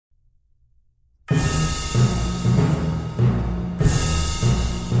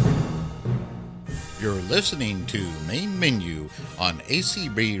You're listening to Main Menu on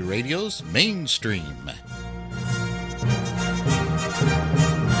ACB Radio's Mainstream.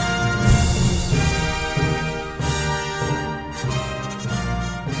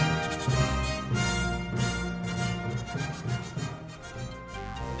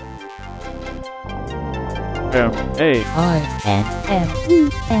 M-A-I-N-M-E-N-U.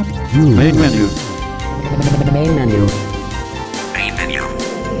 Main menu. Main menu. Main menu.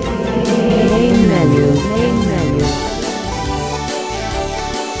 Main menu. Main menu.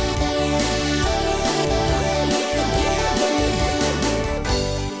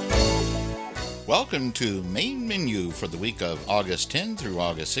 Welcome to Main Menu for the week of August 10 through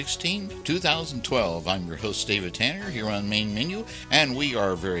August 16, 2012. I'm your host, David Tanner, here on Main Menu, and we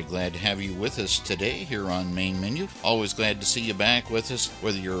are very glad to have you with us today here on Main Menu. Always glad to see you back with us,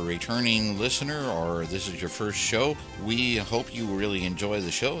 whether you're a returning listener or this is your first show. We hope you really enjoy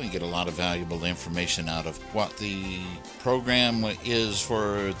the show and get a lot of valuable information out of what the program is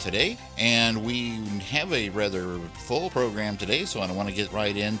for today. And we have a rather full program today, so I want to get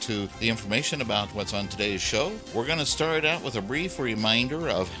right into the information about what's on today's show. We're going to start out with a brief reminder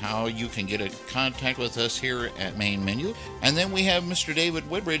of how you can get in contact with us here at Main Menu. And then we have Mr. David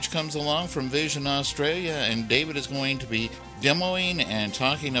Woodbridge comes along from Vision Australia, and David is going to be demoing and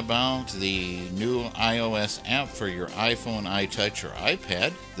talking about the new iOS app for your iPhone, iTouch, or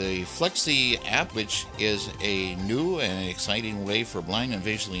iPad. The Flexi app, which is a new and exciting way for blind and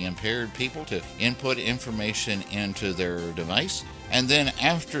visually impaired people to input information into their device. And then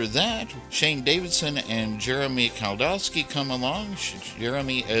after that, Shane Davidson and Jeremy Kaldowski come along.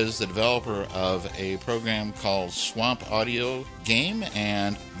 Jeremy is the developer of a program called Swamp Audio Game,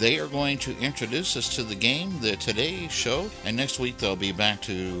 and they are going to introduce us to the game, the Today Show, and next week they'll be back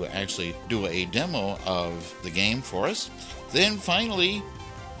to actually do a demo of the game for us. Then finally,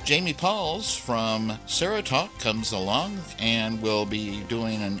 Jamie Pauls from Seratalk comes along and will be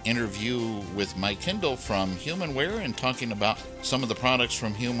doing an interview with Mike Kendall from Humanware and talking about some of the products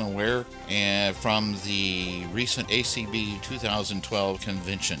from Humanware and from the recent ACB 2012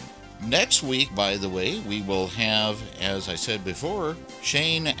 convention. Next week, by the way, we will have, as I said before,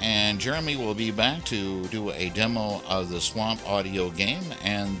 Shane and Jeremy will be back to do a demo of the Swamp Audio game,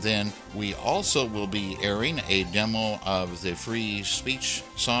 and then we also will be airing a demo of the free speech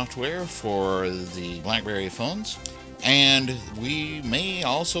software for the BlackBerry phones. And we may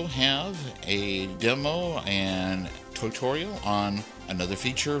also have a demo and tutorial on another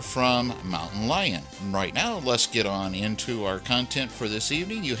feature from Mountain Lion. Right now, let's get on into our content for this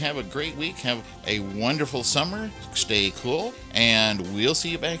evening. You have a great week. Have a wonderful summer. Stay cool. And we'll see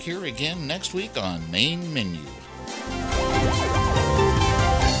you back here again next week on Main Menu.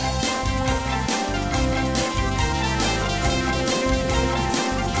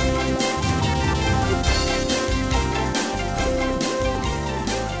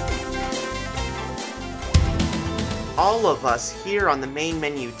 All of us here on the Main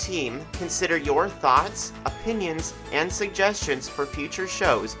Menu team consider your thoughts, opinions, and suggestions for future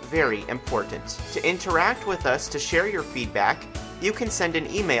shows very important. To interact with us to share your feedback, you can send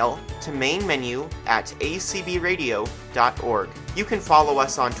an email to mainmenu@acbradio.org. You can follow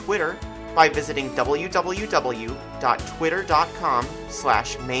us on Twitter by visiting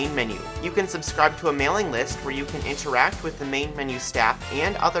www.twitter.com/mainmenu. You can subscribe to a mailing list where you can interact with the Main Menu staff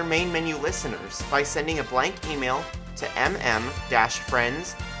and other Main Menu listeners by sending a blank email to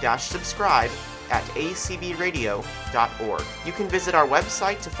mm-friends-subscribe@acbradio.org. You can visit our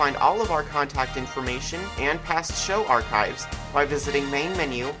website to find all of our contact information and past show archives by visiting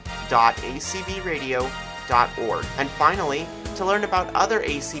mainmenu.acbradio.org. And finally, to learn about other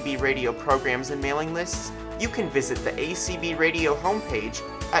ACB Radio programs and mailing lists, you can visit the ACB Radio homepage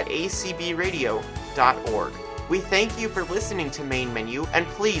at acbradio.org. We thank you for listening to Main Menu, and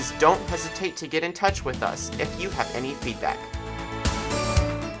please don't hesitate to get in touch with us if you have any feedback.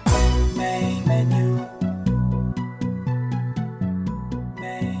 Main menu.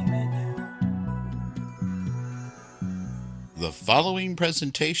 Main menu. The following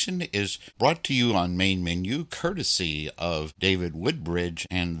presentation is brought to you on Main Menu courtesy of David Woodbridge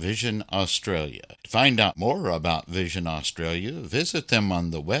and Vision Australia. To find out more about Vision Australia, visit them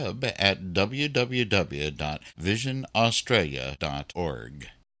on the web at www.visionaustralia.org.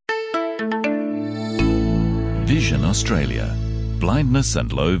 Vision Australia. Blindness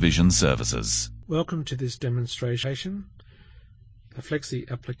and low vision services. Welcome to this demonstration. The Flexi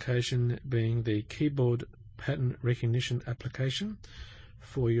application being the keyboard pattern recognition application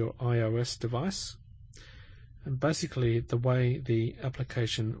for your iOS device. And basically the way the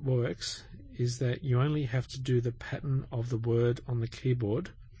application works is that you only have to do the pattern of the word on the keyboard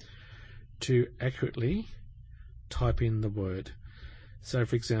to accurately type in the word. So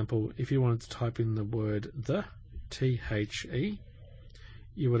for example, if you wanted to type in the word the, T-H-E,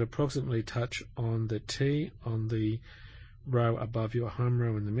 you would approximately touch on the T on the row above your home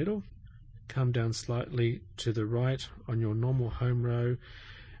row in the middle, come down slightly to the right on your normal home row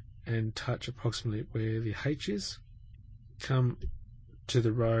and touch approximately where the H is, come to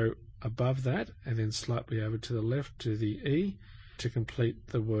the row above that and then slightly over to the left to the E to complete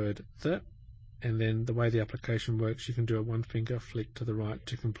the word the. And then the way the application works, you can do a one finger flick to the right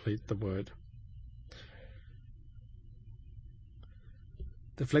to complete the word.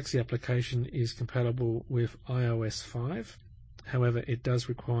 The Flexi application is compatible with iOS 5. However, it does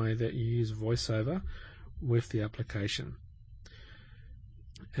require that you use VoiceOver with the application.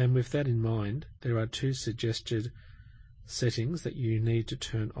 And with that in mind, there are two suggested settings that you need to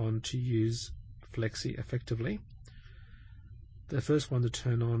turn on to use Flexi effectively. The first one to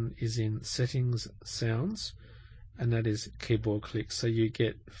turn on is in Settings Sounds, and that is keyboard clicks. So you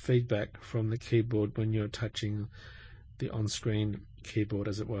get feedback from the keyboard when you're touching the on-screen keyboard,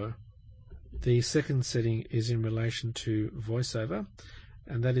 as it were. The second setting is in relation to VoiceOver,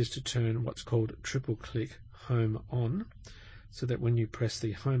 and that is to turn what's called triple click home on, so that when you press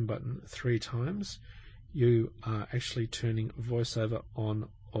the home button 3 times, you are actually turning VoiceOver on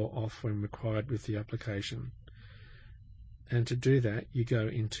or off when required with the application. And to do that, you go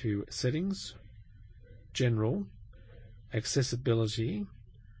into Settings, General, Accessibility,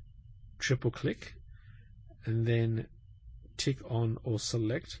 triple click, and then tick on or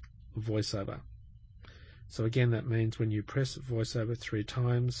select VoiceOver. So again, that means when you press VoiceOver 3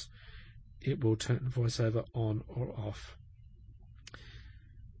 times, it will turn VoiceOver on or off.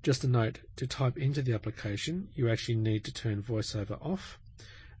 Just a note, to type into the application, you actually need to turn VoiceOver off,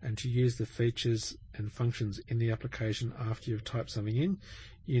 and to use the features and functions in the application after you've typed something in,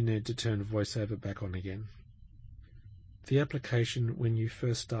 you need to turn VoiceOver back on again. The application, when you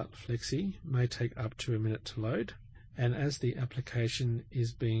first start Flexi, may take up to a minute to load, and as the application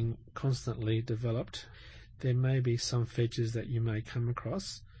is being constantly developed, there may be some features that you may come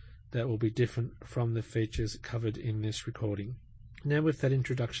across that will be different from the features covered in this recording. Now, with that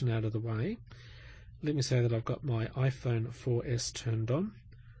introduction out of the way, let me say that I've got my iPhone 4S turned on,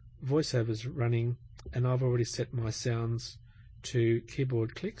 VoiceOver's running, and I've already set my sounds to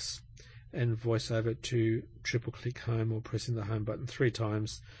keyboard clicks and VoiceOver to triple click home or pressing the home button 3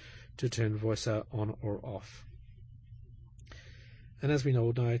 times to turn VoiceOver on or off. And as we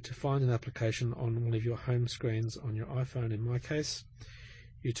all know, to find an application on one of your home screens on your iPhone, in my case,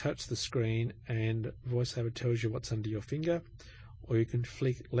 you touch the screen and VoiceOver tells you what's under your finger, or you can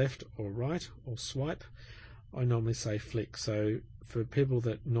flick left or right or swipe. I normally say flick, so for people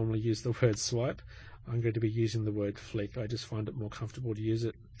that normally use the word swipe, I'm going to be using the word flick. I just find it more comfortable to use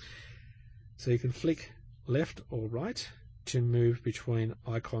it. So you can flick left or right to move between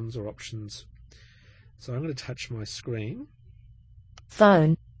icons or options. So I'm going to touch my screen.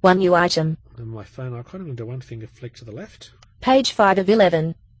 Phone, 1 new item. And my phone icon, I'm going to do one finger flick to the left. Page 5 of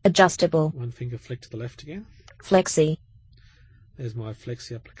 11. Adjustable. One finger flick to the left again. Flexi. There's my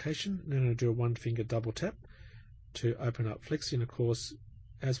Flexi application. Then I'm going to do a one finger double tap to open up Flexi. And of course,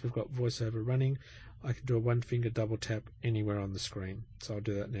 as we've got VoiceOver running, I can do a one finger double tap anywhere on the screen. So I'll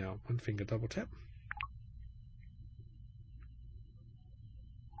do that now. One finger double tap.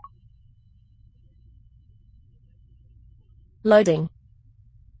 Loading.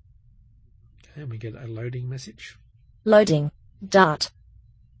 Okay, and we get a loading message. Loading. Dart.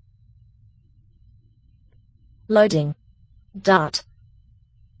 Loading. Dart.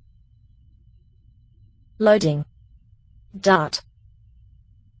 Loading. Dart.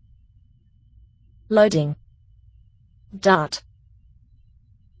 Loading. Dart.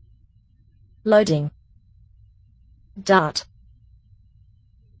 Loading. Dart.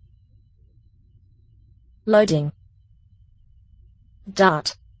 Loading.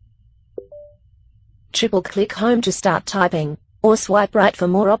 Dart. Triple click home to start typing, or swipe right for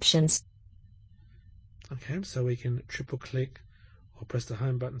more options. Okay, so we can triple click or press the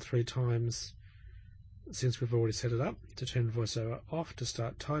home button 3 times since we've already set it up to turn VoiceOver off to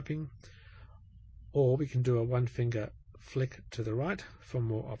start typing, or we can do a one finger flick to the right for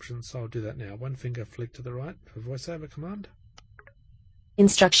more options. So I'll do that now. One finger flick to the right for VoiceOver command.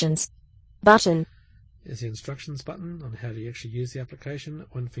 Instructions button. There's the instructions button on how to actually use the application.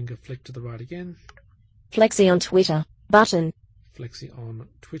 One finger flick to the right again. Flexi on Twitter button. Flexi on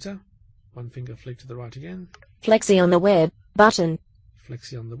Twitter. One finger flick to the right again. Flexi on the web button.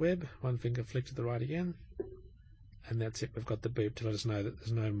 Flexi on the web. One finger flick to the right again. And that's it. We've got the beep to let us know that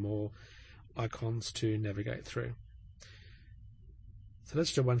there's no more icons to navigate through. So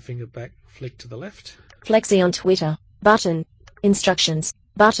let's do one finger back, flick to the left. Flexi on Twitter. Button. Instructions.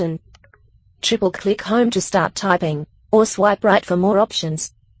 Button. Triple click home to start typing, or swipe right for more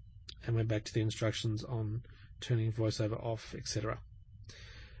options. And we're back to the instructions on turning VoiceOver off, etc.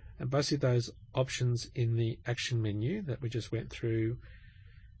 And basically those options in the action menu that we just went through,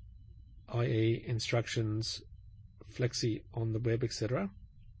 i.e. instructions, Flexi on the web, etc.,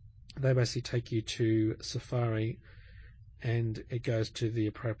 they basically take you to Safari, and it goes to the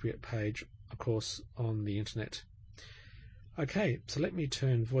appropriate page, of course, on the internet. Okay, so let me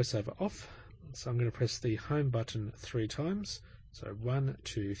turn VoiceOver off. So I'm going to press the home button 3 times. So 1,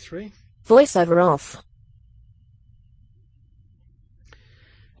 2, 3. VoiceOver off.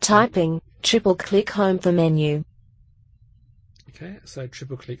 Typing. Triple click home for menu. Okay, so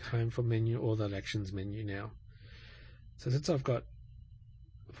triple click home for menu or that actions menu now. So since I've got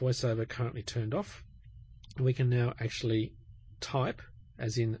VoiceOver currently turned off, we can now actually type,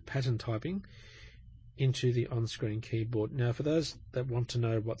 as in pattern typing, into the on-screen keyboard. Now for those that want to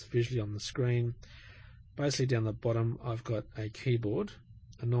know what's visually on the screen, basically down the bottom I've got a keyboard,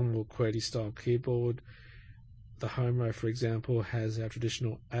 a normal QWERTY style keyboard. The home row, for example, has our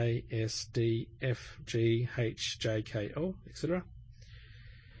traditional A, S, D, F, G, H, J, K, L, etc.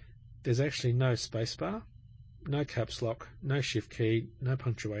 There's actually no spacebar, no caps lock, no shift key, no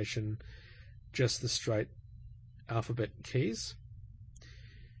punctuation, just the straight alphabet keys.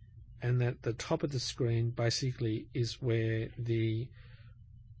 And at the top of the screen basically is where the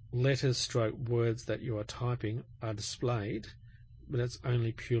letters stroke words that you are typing are displayed, but it's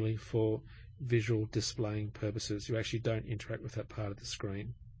only purely for visual displaying purposes. You actually don't interact with that part of the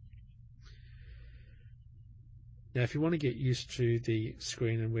screen. Now if you want to get used to the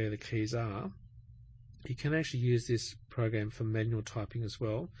screen and where the keys are, you can actually use this program for manual typing as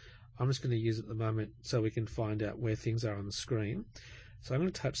well. I'm just going to use it at the moment so we can find out where things are on the screen. So I'm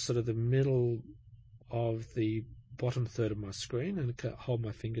going to touch sort of the middle of the bottom third of my screen and hold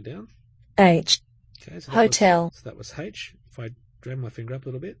my finger down. H. Okay, so Hotel. that was H. If I drag my finger up a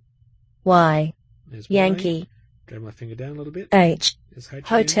little bit, Y. there's Yankee. Y. Drag my finger down a little bit. H. There's H again.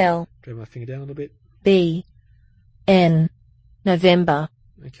 Hotel. Drag my finger down a little bit. B. N. November.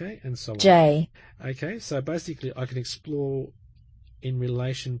 Okay, and so on. J. Okay, so basically I can explore in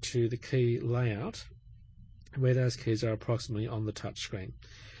relation to the key layout where those keys are approximately on the touch screen.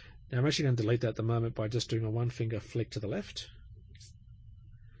 Now I'm actually going to delete that at the moment by just doing a one finger flick to the left.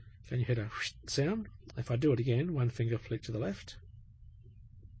 Can you hear a sound? If I do it again, one finger flick to the left.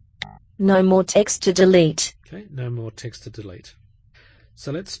 No more text to delete. Okay, no more text to delete.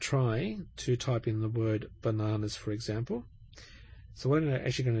 So let's try to type in the word bananas, for example. So what I'm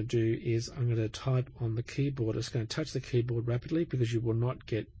actually going to do is I'm going to type on the keyboard. It's going to touch the keyboard rapidly because you will not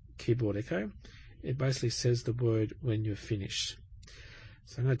get keyboard echo. It basically says the word when you're finished.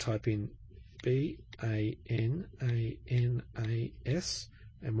 So I'm going to type in B-A-N-A-N-A-S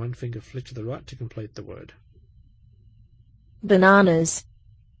and one finger flick to the right to complete the word. Bananas.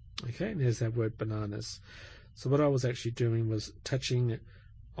 Okay, and there's that word bananas. So what I was actually doing was touching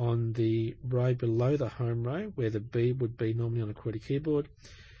on the row below the home row where the B would be normally on a QWERTY keyboard,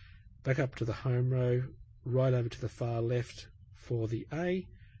 back up to the home row, right over to the far left for the A,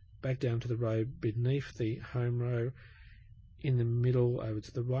 back down to the row beneath the home row, in the middle over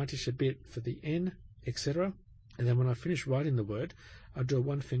to the rightish a bit for the N, etc. And then when I finish writing the word, I do a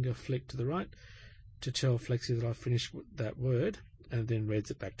one finger flick to the right to tell Flexi that I've finished that word, and then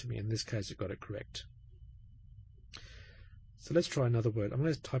reads it back to me. In this case, it got it correct. So let's try another word. I'm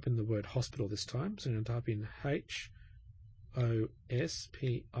going to type in the word hospital this time. So I'm going to type in H-O-S-P-I-T-A-L,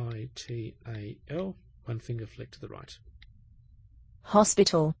 one finger flick to the right.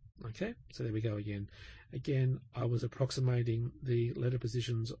 Hospital. Okay, so there we go again. Again, I was approximating the letter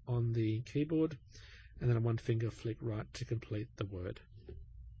positions on the keyboard, and then a one finger flick right to complete the word.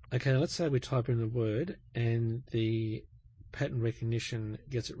 Okay, let's say we type in a word and the pattern recognition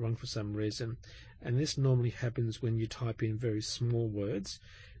gets it wrong for some reason, and this normally happens when you type in very small words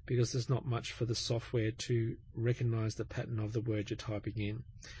because there's not much for the software to recognize the pattern of the word you're typing in.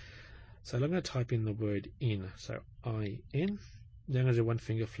 So I'm going to type in the word in, so I-N. Now I'm going to do one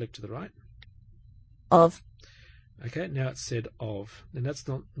finger flick to the right. Of. Okay, now it's said of, and that's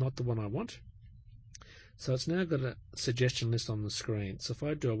not the one I want. So it's now got a suggestion list on the screen. So if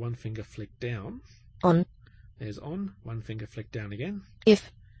I do a one finger flick down, On. there's on, one finger flick down again.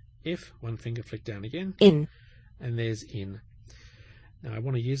 If. If, one finger flick down again. In. And there's in. Now I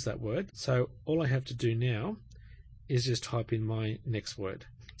want to use that word, so all I have to do now is just type in my next word.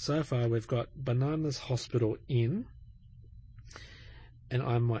 So far we've got bananas hospital in, and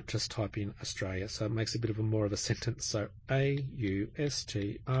I might just type in Australia, so it makes a bit of a more of a sentence. So Australia,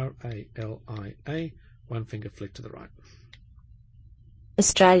 one finger flick to the right.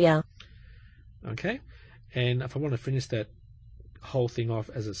 Australia. Okay, and if I want to finish that whole thing off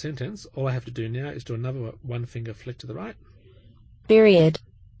as a sentence, all I have to do now is do another one finger flick to the right, Period.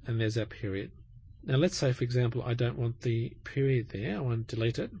 and there's our period. Now let's say, for example, I don't want the period there, I want to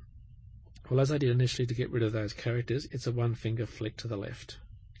delete it. Well, as I did initially to get rid of those characters, it's a one finger flick to the left.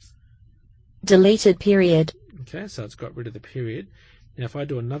 Deleted period. Okay, so it's got rid of the period. Now if I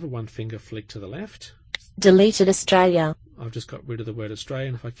do another one finger flick to the left, Deleted Australia. I've just got rid of the word Australia,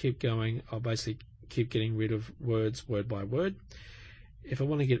 and if I keep going, I'll basically keep getting rid of words word by word. If I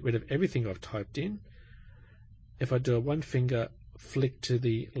want to get rid of everything I've typed in, if I do a one finger flick to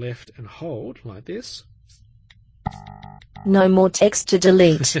the left and hold like this, No more text to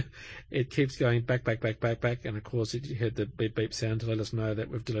delete. it keeps going back, and of course you heard the beep beep sound to let us know that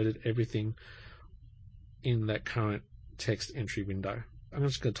we've deleted everything in that current text entry window. I'm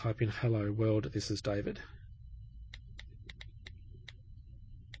just going to type in hello world, this is David.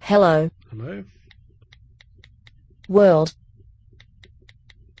 Hello, Hello. world.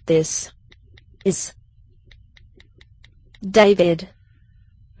 This is David.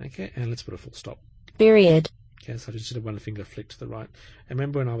 Okay, and let's put a full stop. Period. Okay, so I just did a one finger flick to the right. And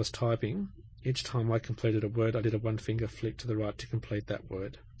remember when I was typing, each time I completed a word, I did a one finger flick to the right to complete that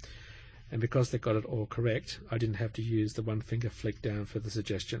word. And because they got it all correct, I didn't have to use the one finger flick down for the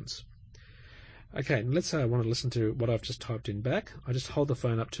suggestions. Okay, and let's say I want to listen to what I've just typed in back. I just hold the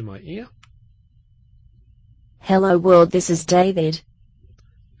phone up to my ear. Hello world, this is David.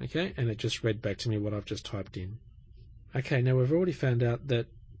 Okay, and it just read back to me what I've just typed in. Okay, now we've already found out that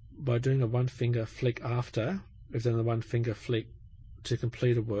by doing a one finger flick after we've done the one finger flick to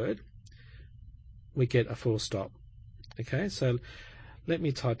complete a word, we get a full stop. Okay, so let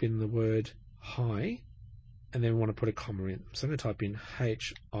me type in the word hi, and then we want to put a comma in. So I'm going to type in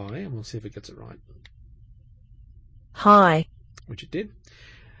H-I, and we'll see if it gets it right, Hi. which it did.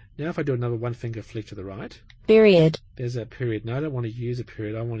 Now if I do another one finger flick to the right, Period. there's that period. Now I don't want to use a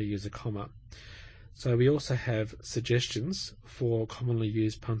period, I want to use a comma. So we also have suggestions for commonly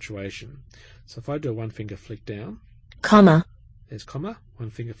used punctuation. So if I do a one finger flick down, Comma. there's comma, one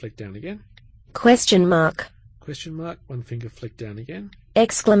finger flick down again, Question mark. question mark, one finger flick down again,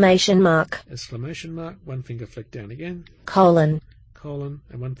 Exclamation mark. exclamation mark, one finger flick down again, Colon. colon,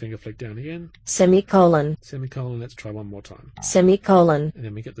 and one finger flick down again, Semicolon. semicolon. Let's try one more time. Semicolon. And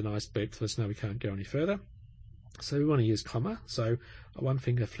then we get the nice beep to let us know we can't go any further. So we want to use comma, so a one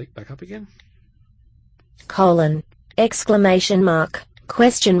finger flick back up again, Colon. Exclamation mark.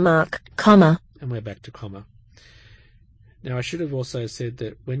 Question mark. Comma. and we're back to comma. Now I should have also said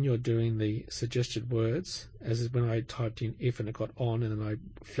that when you're doing the suggested words, as is when I typed in if and it got on and then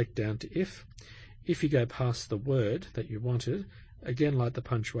I flicked down to if you go past the word that you wanted, again like the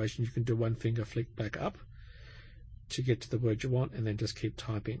punctuation, you can do one finger flick back up to get to the word you want and then just keep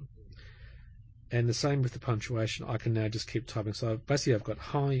typing. And the same with the punctuation, I can now just keep typing. So basically I've got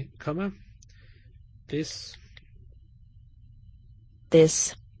hi, comma, this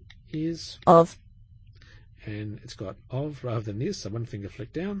is, Of. and it's got of rather than this, so one finger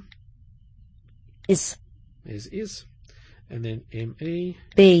flick down, Is. there's is, and then me,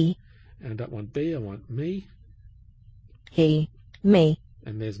 Be. and I don't want be, I want me, He. Me.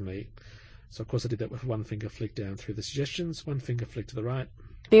 and there's me. So of course I did that with one finger flick down through the suggestions, one finger flick to the right,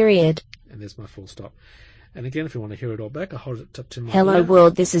 Period. and there's my full stop. And again, if you want to hear it all back, I hold it up to my Hello ear.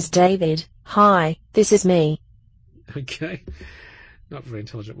 world, this is David. Hi, this is me. Okay, not very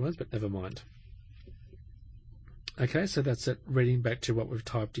intelligent words, but never mind. Okay, so that's it, reading back to what we've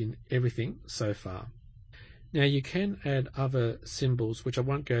typed in, everything so far. Now you can add other symbols, which I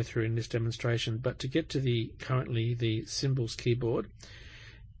won't go through in this demonstration, but to get to currently the symbols keyboard,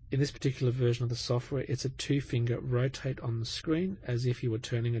 in this particular version of the software, it's a two-finger rotate on the screen as if you were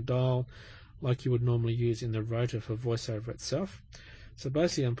turning a dial like you would normally use in the rotor for VoiceOver itself. So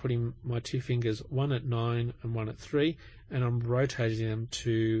basically I'm putting my two fingers, one at 9 and one at 3, and I'm rotating them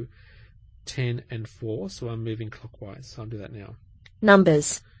to 10 and 4, so I'm moving clockwise. So I'll do that now.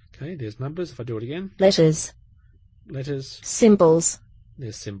 Numbers. Okay, there's numbers. If I do it again, Letters. letters, Symbols.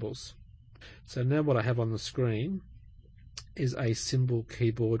 there's symbols. So now what I have on the screen is a symbol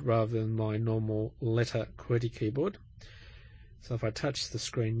keyboard rather than my normal letter QWERTY keyboard. So if I touch the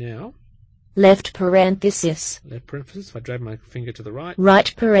screen now, Left parenthesis. left parenthesis, if I drag my finger to the right,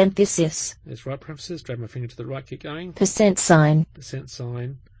 Right parenthesis. there's right parenthesis, drag my finger to the right, keep going, Percent sign. percent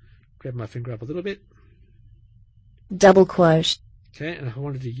sign, grab my finger up a little bit. Double quote. Okay, and if I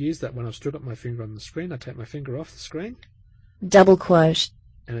wanted to use that when I've still got my finger on the screen, I take my finger off the screen, double quote,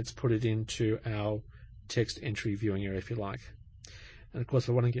 and it's put it into our text entry viewing area if you like. And of course, if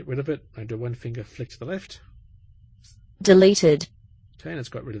I want to get rid of it, I do one finger flick to the left. deleted, Okay, and it's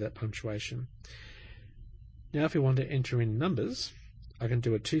got rid of that punctuation. Now if we want to enter in numbers, I can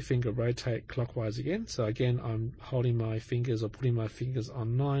do a 2-finger rotate clockwise again. So again, I'm holding my fingers or putting my fingers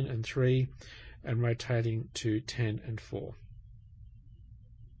on 9 and 3 and rotating to 10 and 4.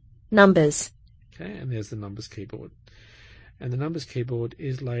 numbers, Okay, and there's the numbers keyboard. And the numbers keyboard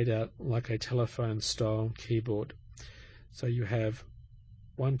is laid out like a telephone style keyboard. So you have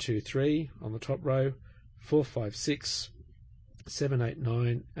 1, 2, 3 on the top row, 4, 5, 6, 7, 8,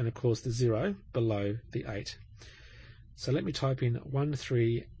 9, and of course the 0 below the 8. So let me type in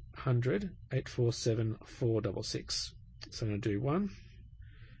 1300 847 466. So I'm going to do 1.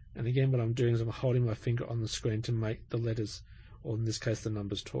 And again, what I'm doing is I'm holding my finger on the screen to make the letters, or in this case the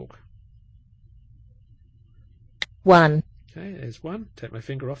numbers, talk. 1, Okay, there's 1. Take my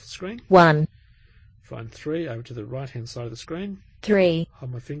finger off the screen. 1, Find 3 over to the right hand side of the screen. 3,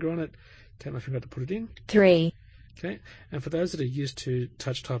 Hold my finger on it. Take my finger out to put it in. 3, Okay, and for those that are used to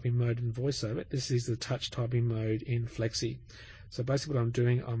touch typing mode in VoiceOver, this is the touch typing mode in Flexi. So basically what I'm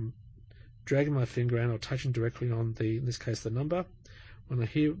doing, I'm dragging my finger around or touching directly on the, in this case, the number. When I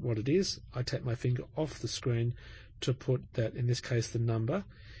hear what it is, I take my finger off the screen to put that, in this case, the number,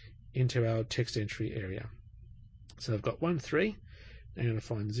 into our text entry area. So I've got 1, 3. Now I'm going to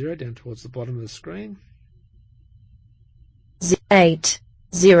find 0 down towards the bottom of the screen. 8,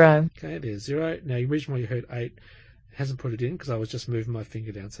 0, Okay, there's 0. Now the reason why you heard 8, it hasn't put it in because I was just moving my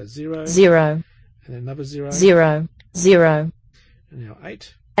finger down. So 0, 0, and then another 0, 0, 0, and now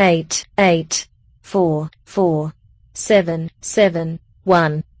 8. 8, 8, 4, 4, 7, 7,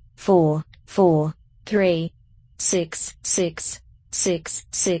 1, 4, 4, 3, 6, 6, 6,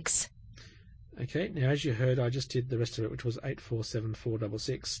 6. Okay, now as you heard, I just did the rest of it, which was 8, 4, 7, 4, 6,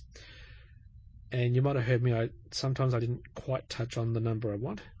 6. And you might have heard me, sometimes I didn't quite touch on the number I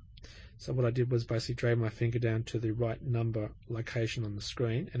want. So what I did was basically drag my finger down to the right number location on the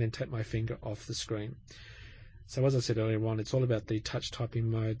screen and then take my finger off the screen. So as I said earlier on, it's all about the touch typing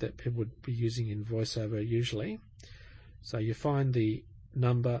mode that people would be using in VoiceOver usually. So you find the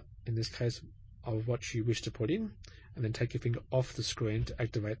number, in this case, of what you wish to put in, and then take your finger off the screen to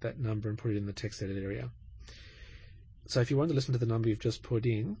activate that number and put it in the text edit area. So if you want to listen to the number you've just put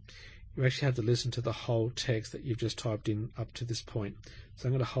in, you actually have to listen to the whole text that you've just typed in up to this point. So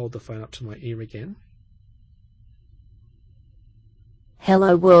I'm going to hold the phone up to my ear again.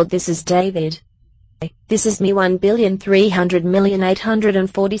 Hello world, this is David. This is me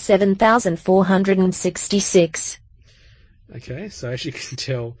 1,300,847,466. Okay, so as you can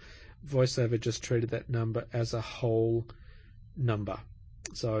tell, VoiceOver just treated that number as a whole number.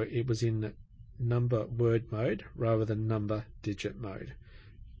 So it was in number word mode rather than number digit mode.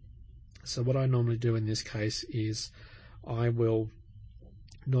 So what I normally do in this case is I will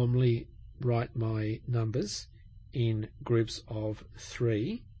normally write my numbers in groups of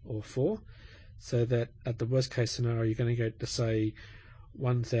 3 or 4, so that at the worst case scenario you're going to go to say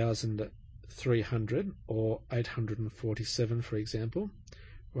 1,300 or 847, for example,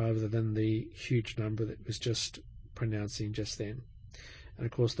 rather than the huge number that was just pronouncing just then. And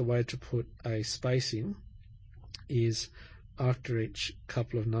of course the way to put a space in is after each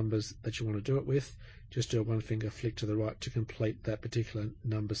couple of numbers that you want to do it with, just do a 1-finger flick to the right to complete that particular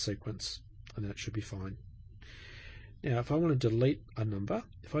number sequence, and that should be fine. Now if I want to delete a number,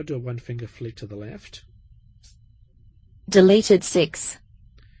 if I do a 1-finger flick to the left, Deleted 6,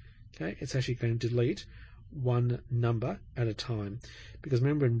 okay, it's actually going to delete one number at a time. Because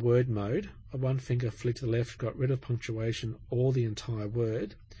remember, in word mode, a 1-finger flick to the left got rid of punctuation or the entire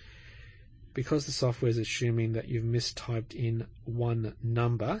word. Because the software is assuming that you've mistyped in one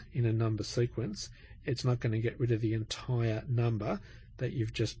number in a number sequence, it's not going to get rid of the entire number that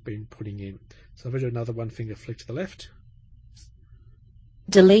you've just been putting in. So if I do another 1-finger flick to the left,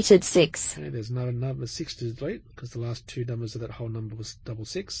 deleted 6, okay, there's no number 6 to delete because the last 2 numbers of that whole number was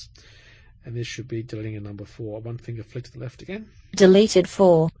 6. And this should be deleting a number 4. A 1-finger flick to the left again, deleted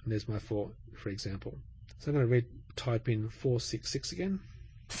 4, and there's my 4, for example. So I'm going to type in 466 again.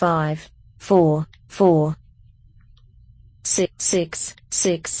 5, 4, 4, 6, 6,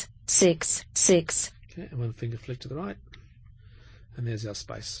 6, 6, 6. Okay, and 1-finger flick to the right, and there's our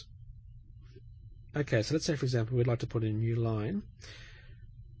space. Okay, so let's say, for example, we'd like to put in a new line.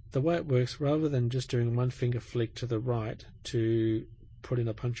 The way it works, rather than just doing 1-finger flick to the right to put in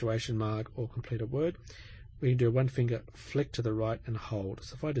a punctuation mark or complete a word, we can do a 1-finger flick to the right and hold.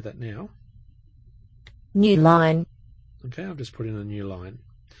 So if I do that now, New line, okay, I've just put in a new line.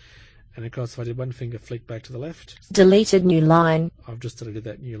 And of course, if I did one finger flick back to the left, Deleted new line. I've just deleted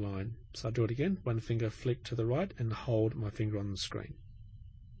that new line. So I'll do it again. One finger flick to the right and hold my finger on the screen.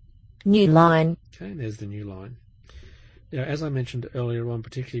 New line. Okay, and there's the new line. Now, as I mentioned earlier on,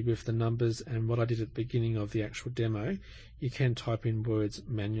 particularly with the numbers and what I did at the beginning of the actual demo, you can type in words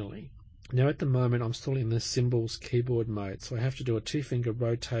manually. Now, at the moment, I'm still in the symbols keyboard mode, so I have to do a 2-finger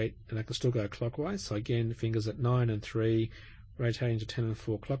rotate, and I can still go clockwise. So again, fingers at 9 and 3, rotating to 10 and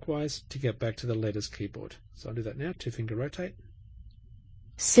 4 clockwise to get back to the letters keyboard. So I'll do that now, 2-finger rotate.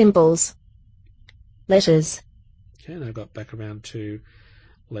 Symbols. Letters. Okay, and I've got back around to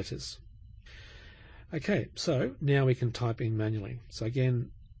letters. Okay, so now we can type in manually. So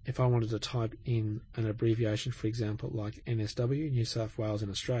again, if I wanted to type in an abbreviation, for example, like NSW, New South Wales in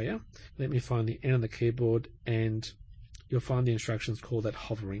Australia, let me find the N on the keyboard, and you'll find the instructions called that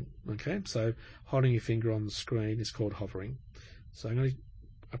hovering. Okay, so holding your finger on the screen is called hovering. So I'm going to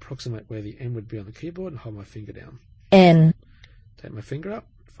approximate where the N would be on the keyboard and hold my finger down. N. Take my finger up,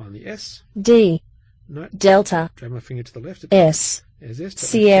 find the S. D. No. Delta. Drag my finger to the left. S. There's S.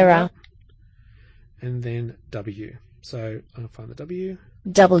 Sierra. And then W. So I'll find the W.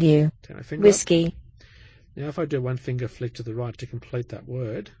 W. Take my finger Whiskey. up. Now if I do one finger flick to the right to complete that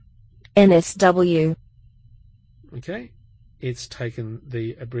word, NSW. okay, it's taken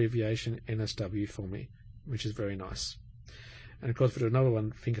the abbreviation NSW for me, which is very nice. And of course, if I do another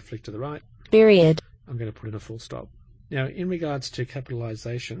one finger flick to the right, Period. I'm going to put in a full stop. Now, in regards to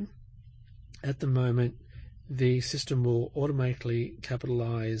capitalization, at the moment, the system will automatically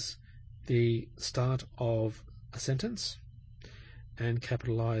capitalize the start of a sentence and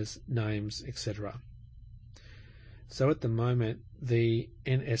capitalize names, etc. So at the moment, the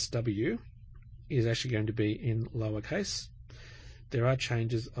NSW is actually going to be in lowercase. There are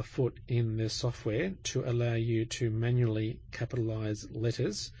changes afoot in the software to allow you to manually capitalize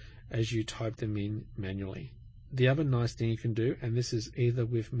letters as you type them in manually. The other nice thing you can do, and this is either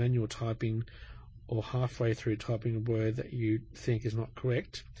with manual typing or halfway through typing a word that you think is not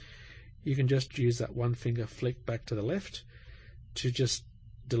correct, you can just use that one finger flick back to the left to just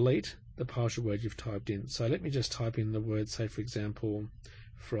delete the partial word you've typed in. So let me just type in the word, say for example,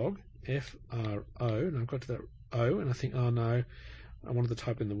 frog, F-R-O, and I've got to that O, and I think, oh no, I wanted to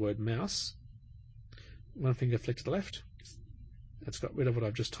type in the word mouse. One finger flick to the left. That's got rid of what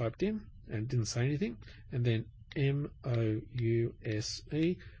I've just typed in and didn't say anything. And then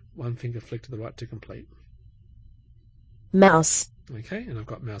M-O-U-S-E, one finger flick to the right to complete. Mouse. Okay, and I've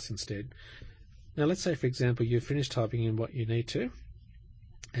got mouse instead. Now let's say, for example, you've finished typing in what you need to,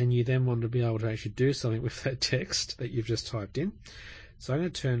 and you then want to be able to actually do something with that text that you've just typed in. So I'm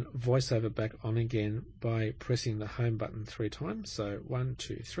going to turn VoiceOver back on again by pressing the home button 3 times. So 1,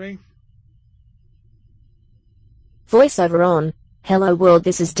 2, 3. VoiceOver on. Hello world,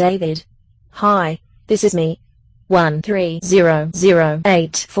 this is David. Hi, this is me.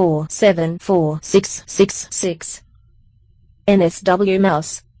 13008474666. NSW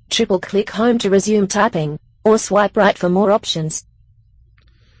mouse. Triple click home to resume typing, or swipe right for more options.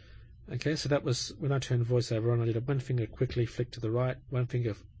 Okay, so that was when I turned VoiceOver on. I did a one finger quickly flick to the right, one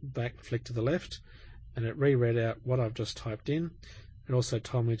finger back flick to the left, and it reread out what I've just typed in. It also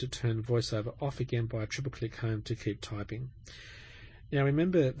told me to turn VoiceOver off again by a triple click home to keep typing. Now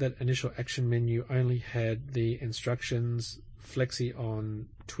remember that initial action menu only had the instructions, Flexi on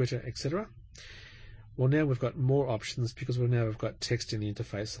Twitter, etc. Well, now we've got more options because we've got text in the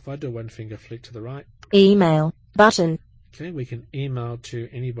interface. If I do one finger flick to the right, Email button. okay, we can email to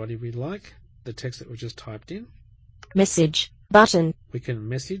anybody we like the text that we just typed in. Message button. We can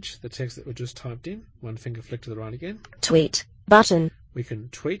message the text that we just typed in. One finger flick to the right again. Tweet button. We can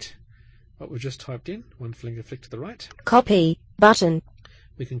tweet what we just typed in. One finger flick to the right. Copy button.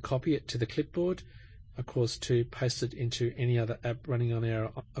 We can copy it to the clipboard, of course, to paste it into any other app running on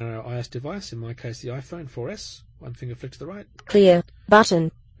our iOS device, in my case the iPhone 4S. One finger flick to the right. Clear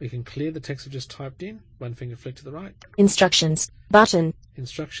button. We can clear the text we just typed in. One finger flick to the right. Instructions button.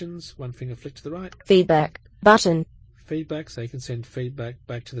 Instructions. One finger flick to the right. Feedback button. Feedback, so you can send feedback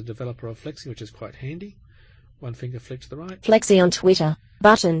back to the developer of Flexi, which is quite handy. One finger flick to the right. Flexi on Twitter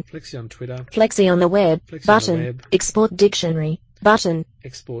button. Flexi on Twitter. Flexi on the web Flexi button. on the web. Export dictionary button.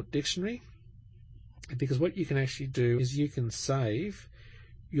 Export dictionary. Because what you can actually do is you can save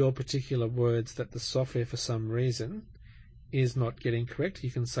your particular words that the software for some reason is not getting correct.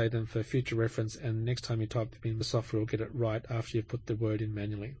 You can save them for future reference, and next time you type them in, the software will get it right after you've put the word in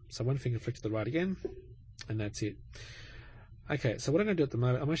manually. So one finger flick to the right again, and that's it. Okay, so what I'm going to do at the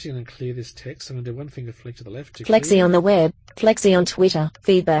moment, I'm actually going to clear this text. I'm going to do one finger flick to the left to Flexi clear. on the web. Flexi on Twitter.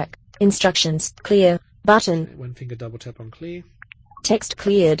 Feedback. Instructions. Clear button. One finger double tap on clear. Text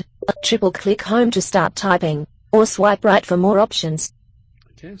cleared. Triple click home to start typing, or swipe right for more options.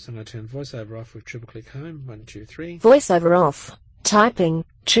 Okay, so I'm going to turn voiceover off with triple click home. 1, 2, 3. Voiceover off. Typing.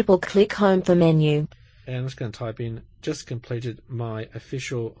 Triple click home for menu. And I'm just going to type in, just completed my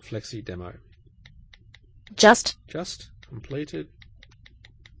official Flexi demo. Just completed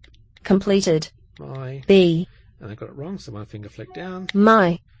completed. my, B. and I got it wrong, so one finger flick down.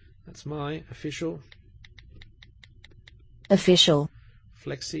 My That's my official official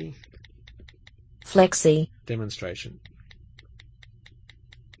Flexi Flexi demonstration.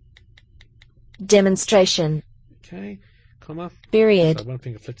 demonstration. Okay, comma. Period. So one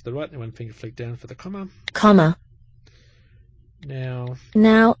finger flick to the right and one finger flick down for the comma. Comma. Now,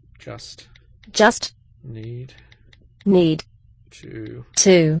 Now just need need to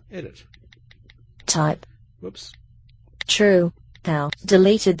edit. type. Whoops. True. Thou.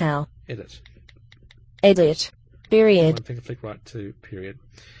 Deleted thou. Edit. Edit. Period. One finger flick right to period.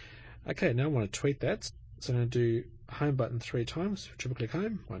 Okay, now I want to tweet that. So I'm going to do home button 3 times. Triple click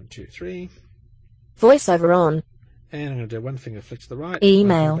home. 1, 2, 3. Voiceover on. And I'm going to do one finger flick to the right.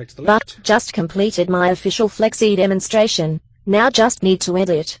 Email. One finger flick to the But left. just completed my official Flexi demonstration. Now just need to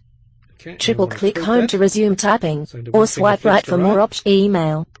edit. Okay, and Triple I want to click tweet home that. to resume typing, So do or one finger swipe flick right to for the more right. options.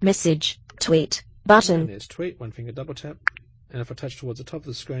 Email, message, tweet, And button, there's tweet. One finger double tap. And if I touch towards the top of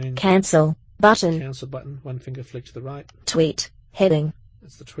the screen, cancel, button, cancel button. One finger flick to the right. tweet, heading,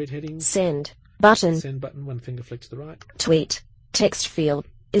 That's the tweet heading. send, button, Send button. One finger flick to the right. tweet, text field,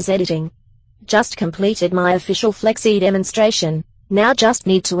 is editing. Just completed my official Flexi demonstration. Now just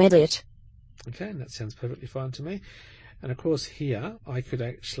need to edit. Okay, and that sounds perfectly fine to me. And of course here, I could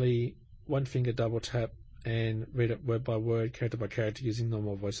actually one finger double tap and read it word by word, character by character using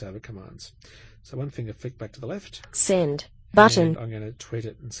normal voiceover commands. So one finger flick back to the left. Send, button, And I'm going to tweet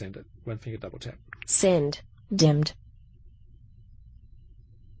it and send it. One finger double tap. send, dimmed.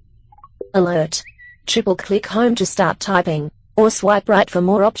 Alert. Triple click home to start typing, or swipe right for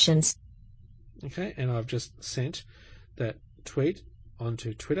more options. Okay, and I've just sent that tweet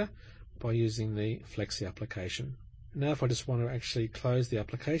onto Twitter by using the Flexi application. Now if I just want to actually close the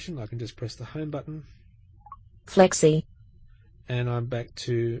application, I can just press the home button Flexi. and I'm back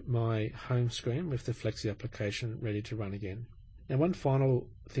to my home screen with the Flexi application ready to run again. Now one final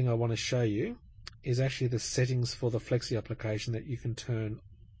thing I want to show you is actually the settings for the Flexi application that you can turn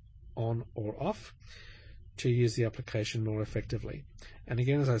on or off to use the application more effectively. And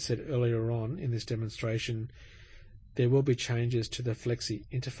again, as I said earlier on in this demonstration, there will be changes to the Flexi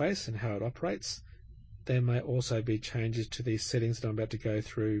interface and how it operates. There may also be changes to these settings that I'm about to go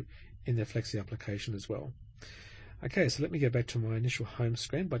through in the Flexi application as well. Okay, so let me go back to my initial home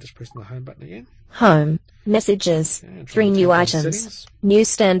screen by just pressing the home button again. Home. Messages. Okay, and 3 try to new tap on items. settings.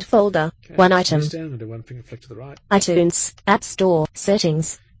 Newsstand folder. Okay, 1 so item. newsstand, I'm going to do one finger flick to the right, iTunes. App Store.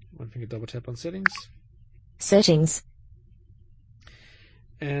 Settings. one finger double tap on settings. Settings.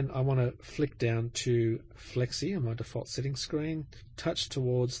 And I want to flick down to Flexi on my default settings screen, touch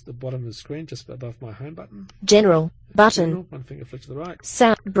towards the bottom of the screen just above my home button. General. Button. General, one finger flick to the right.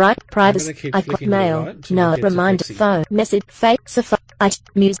 Sound. Bright. Privacy. keep iCloud. flicking to the Mail. right until No. it gets to Reminder. Flexi. Phone. Message.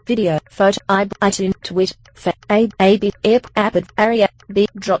 Music. Video. Photo. iTunes. Twit. AB. App. Area. B.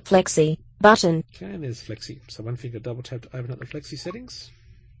 Drop Flexi. Button. Okay, and there's Flexi. So one finger double tap to open up the Flexi settings.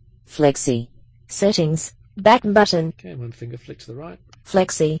 Flexi. Settings. Back button. Okay, and one finger flick to the right.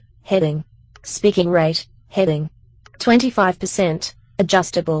 Flexi. Heading. Speaking rate. Heading. 25%.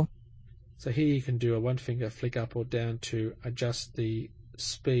 Adjustable. So here you can do a one finger flick up or down to adjust the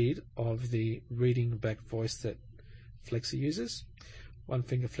speed of the reading back voice that Flexi uses. One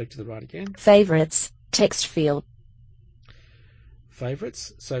finger flick to the right again. Favorites. Text field.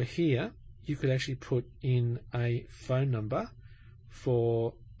 Favorites. So here you could actually put in a phone number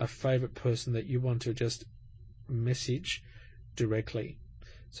for a favorite person that you want to just message directly.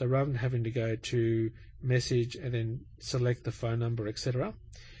 So rather than having to go to message and then select the phone number, etc.,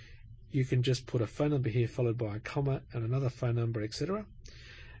 you can just put a phone number here followed by a comma and another phone number, etc.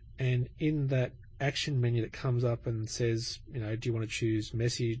 And in that action menu that comes up and says, do you want to choose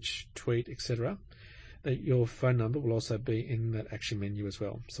message, tweet, etc., that your phone number will also be in that action menu as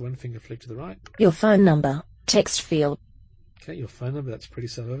well. So one finger flick to the right. Your phone number. Text field. Okay, your phone number, that's pretty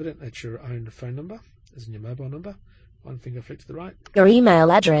self-evident. That's your own phone number, as in your mobile number. One finger flick to the right. Your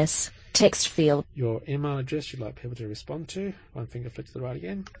email address. Text field. Your email address you'd like people to respond to. One finger flick to the right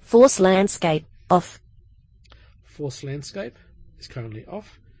again. Force landscape. Off. Force landscape is currently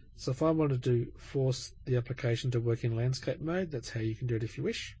off. So if I wanted to force the application to work in landscape mode, that's how you can do it if you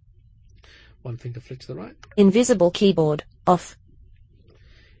wish. One finger flick to the right. Invisible keyboard. Off.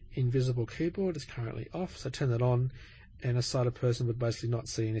 Invisible keyboard is currently off, so turn that on and a sighted person would basically not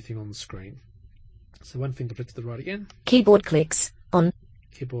see anything on the screen. So one finger flick to the right again. Keyboard clicks on.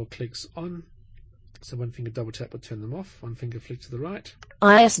 Keyboard clicks on. So one finger double tap will turn them off. One finger flick to the right.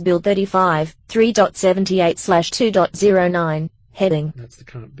 IS build 35, 3.78/2.09, heading. That's the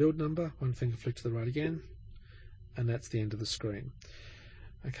current build number. One finger flick to the right again. And that's the end of the screen.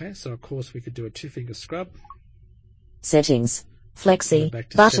 Okay, so of course we could do a two-finger scrub. Settings. Go Flexi. back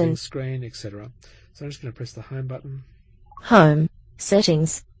to Button. settings screen, etc. So I'm just going to press the home button. Home.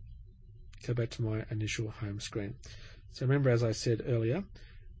 Settings. Go back to my initial home screen. So remember, as I said earlier,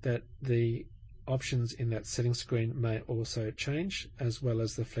 that the options in that settings screen may also change, as well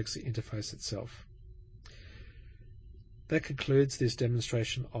as the Flexi interface itself. That concludes this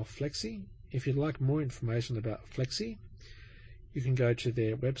demonstration of Flexi. If you'd like more information about Flexi, you can go to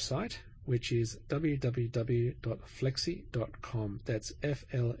their website, which is www.flexi.com. That's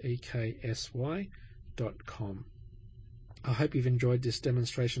FLEKSY.com. I hope you've enjoyed this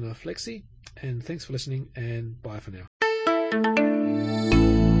demonstration of Flexi, and thanks for listening, and bye for now.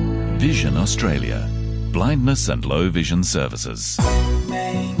 Vision Australia. Blindness and low vision services.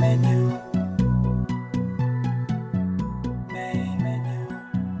 Main menu. Main menu.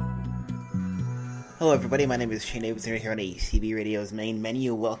 Hello everybody, my name is Shane Davidson here on ACB Radio's Main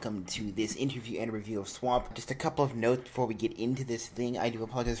Menu. Welcome to this interview and review of Swamp. Just a couple of notes before we get into this thing. I do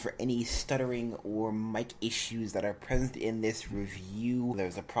apologize for any stuttering or mic issues that are present in this review.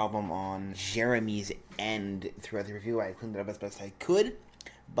 There's a problem on Jeremy's end throughout the review. I cleaned it up as best I could,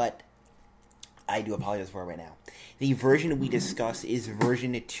 but I do apologize for it right now. The version we discuss is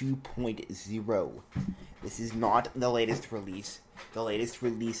version 2.0. This is not the latest release. The latest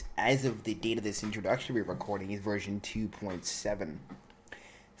release as of the date of this introductory recording is version 2.7.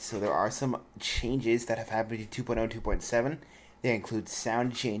 So there are some changes that have happened to 2.0 and 2.7. They include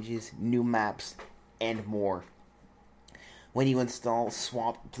sound changes, new maps, and more. When you install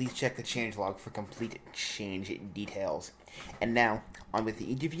Swamp, please check the changelog for complete change details. And now, on with the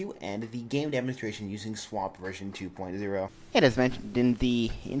interview and the game demonstration using Swamp version 2.0. And as mentioned in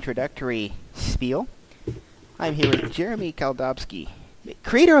the introductory spiel, I'm here with Jeremy Kaldowski,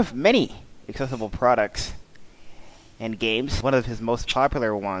 creator of many accessible products and games. One of his most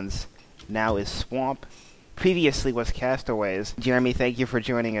popular ones now is Swamp. Previously was Castaways. Jeremy, thank you for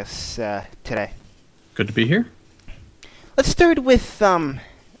joining us today. Good to be here. Let's start with a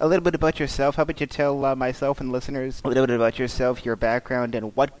little bit about yourself. How about you tell myself and listeners a little bit about yourself, your background,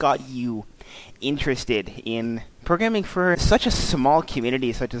 and what got you interested in programming for such a small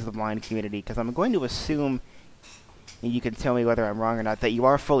community such as the blind community? Because I'm going to assume, and you can tell me whether I'm wrong or not, that you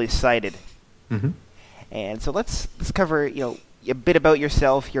are fully sighted. Mm-hmm. And so let's cover a bit about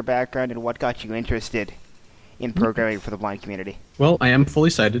yourself, your background, and what got you interested in programming for the blind community. Well, I am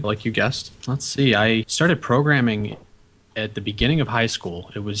fully sighted, like you guessed. Let's see, I started programming at the beginning of high school.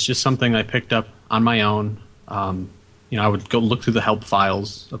 It was just something I picked up on my own. I would go look through the help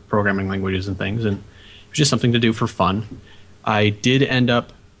files of programming languages and things, and it was just something to do for fun. I did end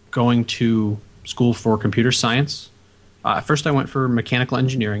up going to school for computer science. First I went for mechanical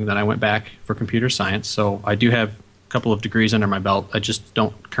engineering, then I went back for computer science, so I do have a couple of degrees under my belt. I just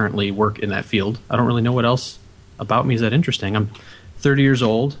don't currently work in that field. I don't really know what else about me is that interesting. I'm 30 years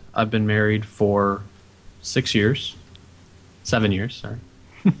old. I've been married for 7 years, sorry.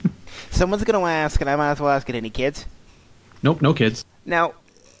 Someone's going to ask, and I might as well ask it, any kids? Nope, no kids. Now,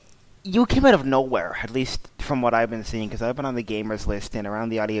 you came out of nowhere, at least from what I've been seeing, because I've been on the gamers list and around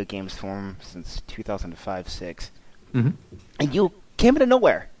the audio games forum since 2005-06. Mm-hmm. And you came out of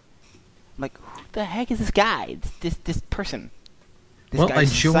nowhere. I'm like, who the heck is this guy? This person. This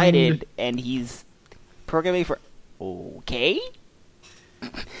guy's sighted, and he's programming for... Okay?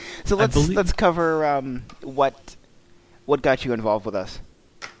 So let's cover what got you involved with us.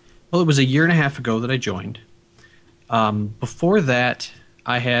 Well, it was a year and a half ago that I joined. Before that,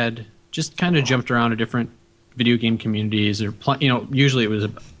 I had just kind of jumped around to different video game communities, or usually it was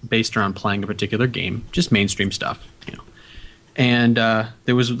based around playing a particular game, just mainstream stuff. And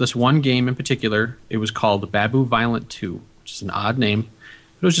there was this one game in particular. It was called Babu Violent 2, which is an odd name.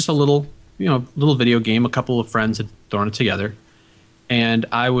 It was just a little video game. A couple of friends had thrown it together, and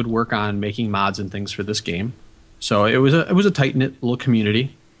I would work on making mods and things for this game. So it was a tight-knit little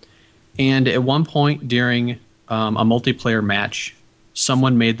community. And at one point during a multiplayer match,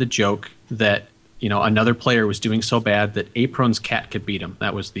 someone made the joke that another player was doing so bad that Apron's cat could beat him.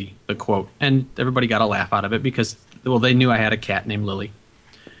 That was the quote. And everybody got a laugh out of it because, they knew I had a cat named Lily.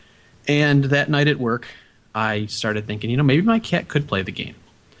 And that night at work, I started thinking, maybe my cat could play the game.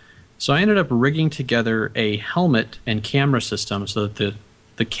 So I ended up rigging together a helmet and camera system so that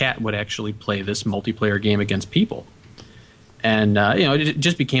the cat would actually play this multiplayer game against people. And it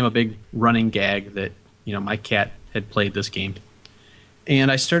just became a big running gag that my cat had played this game.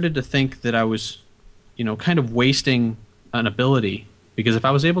 And I started to think that I was, kind of wasting an ability, because if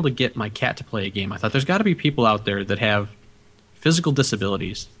I was able to get my cat to play a game, I thought there's got to be people out there that have physical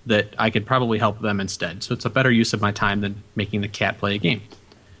disabilities that I could probably help them instead. So it's a better use of my time than making the cat play a game.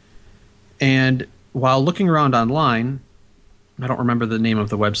 And while looking around online, I don't remember the name of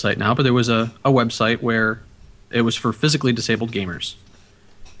the website now, but there was a website where it was for physically disabled gamers.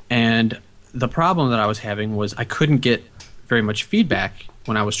 And the problem that I was having was I couldn't get very much feedback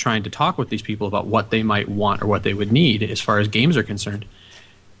when I was trying to talk with these people about what they might want or what they would need as far as games are concerned.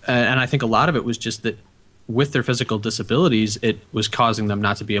 And I think a lot of it was just that with their physical disabilities, it was causing them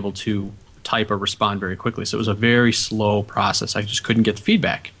not to be able to type or respond very quickly. So it was a very slow process. I just couldn't get the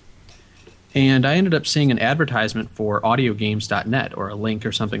feedback. And I ended up seeing an advertisement for audiogames.net, or a link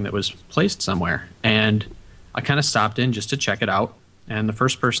or something that was placed somewhere. And I kind of stopped in just to check it out. And the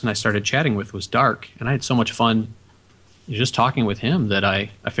first person I started chatting with was Dark. And I had so much fun just talking with him that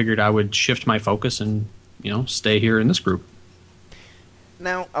I figured I would shift my focus and, stay here in this group.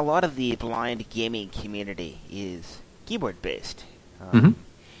 Now, a lot of the blind gaming community is keyboard-based. Mm-hmm.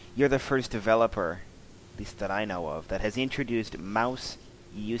 You're the first developer, at least that I know of, that has introduced mouse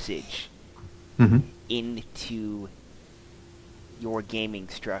usage into your gaming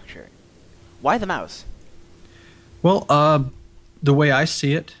structure. Why the mouse? Well, the way I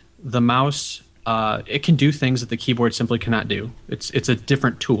see it, the mouse, it can do things that the keyboard simply cannot do. It's a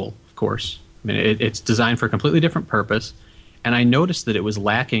different tool, of course. I mean, it's designed for a completely different purpose. And I noticed that it was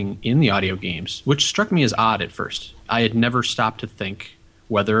lacking in the audio games, which struck me as odd at first. I had never stopped to think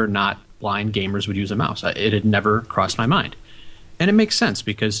whether or not blind gamers would use a mouse. It had never crossed my mind. And it makes sense,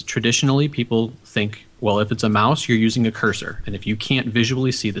 because traditionally people think, well, if it's a mouse, you're using a cursor. And if you can't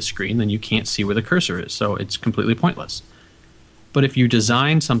visually see the screen, then you can't see where the cursor is. So it's completely pointless. But if you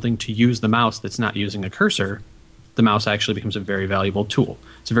design something to use the mouse that's not using a cursor, the mouse actually becomes a very valuable tool.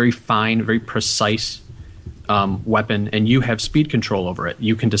 It's a very fine, very precise weapon, and you have speed control over it.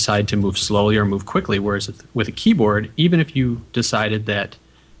 You can decide to move slowly or move quickly, whereas with a keyboard, even if you decided that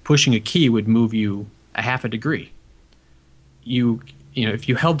pushing a key would move you a half a degree, if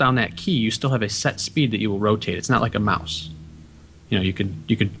you held down that key, you still have a set speed that you will rotate. It's not like a mouse. You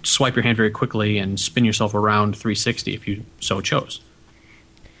could swipe your hand very quickly and spin yourself around 360 if you so chose.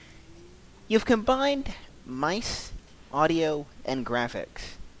 You've combined mice, audio, and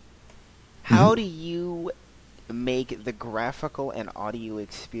graphics. How do you make the graphical and audio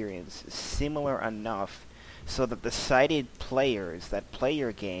experience similar enough so that the sighted players that play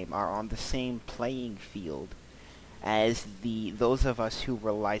your game are on the same playing field as those of us who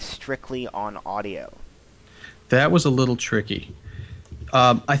rely strictly on audio? That was a little tricky.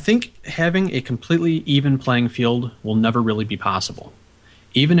 I think having a completely even playing field will never really be possible.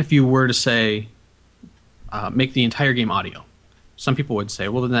 Even if you were to say, make the entire game audio. Some people would say,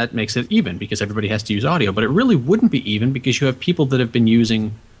 well, then that makes it even because everybody has to use audio. But it really wouldn't be even, because you have people that have been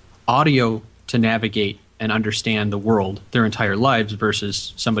using audio to navigate and understand the world their entire lives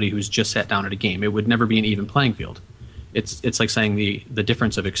versus somebody who's just sat down at a game. It would never be an even playing field. It's like saying the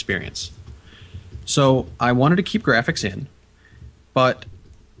difference of experience. So I wanted to keep graphics in, but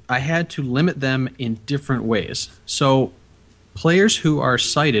I had to limit them in different ways. So players who are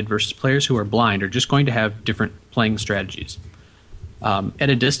sighted versus players who are blind are just going to have different playing strategies. At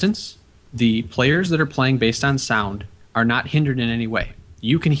a distance, the players that are playing based on sound are not hindered in any way.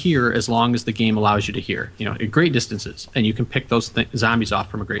 You can hear as long as the game allows you to hear, at great distances, and you can pick those zombies off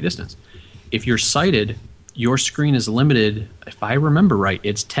from a great distance. If you're sighted, your screen is limited, if I remember right,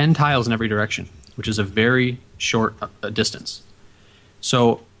 it's 10 tiles in every direction, which is a very short distance.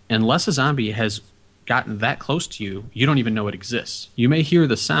 So unless a zombie has gotten that close to you, you don't even know it exists. You may hear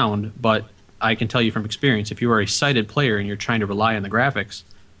the sound, but I can tell you from experience, if you are a sighted player and you're trying to rely on the graphics,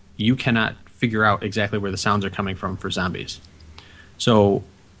 you cannot figure out exactly where the sounds are coming from for zombies. So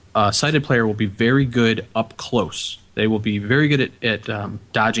a sighted player will be very good up close. They will be very good at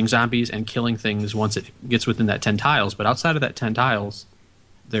dodging zombies and killing things once it gets within that 10 tiles. But outside of that 10 tiles,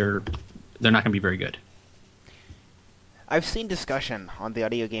 they're not going to be very good. I've seen discussion on the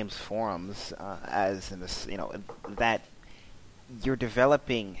Audio Games forums that you're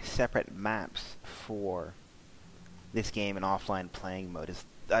developing separate maps for this game in offline playing mode.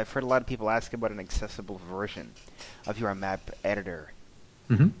 I've heard a lot of people ask about an accessible version of your map editor.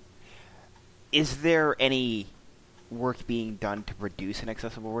 Mm-hmm. Is there any work being done to produce an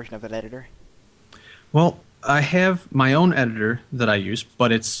accessible version of that editor? Well, I have my own editor that I use,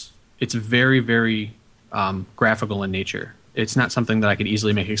 but it's very, very graphical in nature. It's not something that I could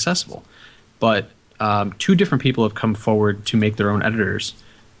easily make accessible. But two different people have come forward to make their own editors.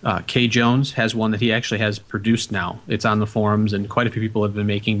 Kay Jones has one that he actually has produced now. It's on the forums, and quite a few people have been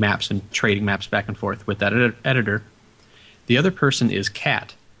making maps and trading maps back and forth with that editor. The other person is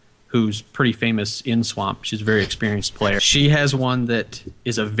Kat, who's pretty famous in Swamp. She's a very experienced player. She has one that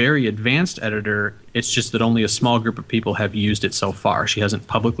is a very advanced editor. It's just that only a small group of people have used it so far. She hasn't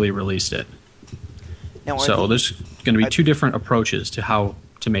publicly released it. Now, so there's going to be two different approaches to how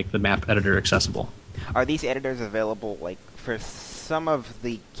to make the map editor accessible. Are these editors available, like, for some of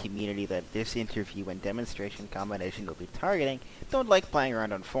the community that this interview and demonstration combination will be targeting don't like playing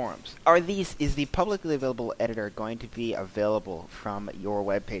around on forums? Is the publicly available editor going to be available from your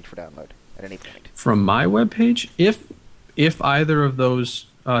webpage for download at any point? From my webpage? If either of those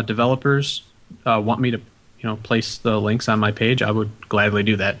developers want me to place the links on my page, I would gladly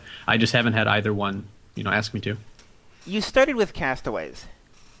do that. I just haven't had either one ask me to. You started with Castaways,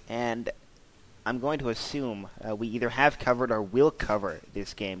 and I'm going to assume we either have covered or will cover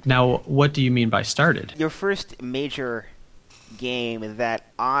this game. Now, what do you mean by started? Your first major game that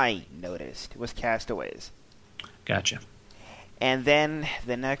I noticed was Castaways. Gotcha. And then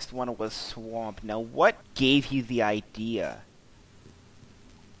the next one was Swamp. Now, what gave you the idea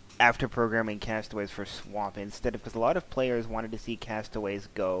after programming Castaways for Swamp instead of... Because a lot of players wanted to see Castaways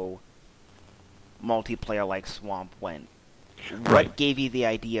go multiplayer like Swamp went. Right. What gave you the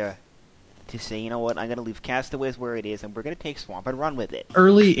idea to say, you know what, I'm going to leave Castaways where it is, and we're going to take Swamp and run with it?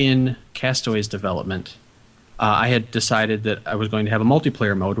 Early in Castaways development, I had decided that I was going to have a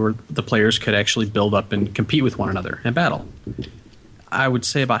multiplayer mode where the players could actually build up and compete with one another and battle. I would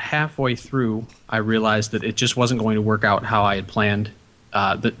say about halfway through, I realized that it just wasn't going to work out how I had planned.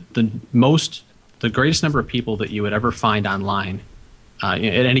 The greatest number of people that you would ever find online at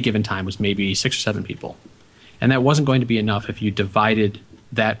any given time was maybe 6 or 7 people. And that wasn't going to be enough if you divided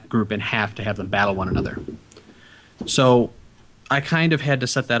that group in half to have them battle one another. So I kind of had to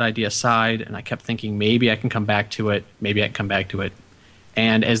set that idea aside, and I kept thinking maybe I can come back to it,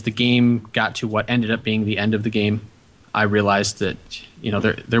 And as the game got to what ended up being the end of the game, I realized that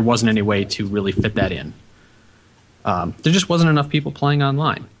there wasn't any way to really fit that in. There just wasn't enough people playing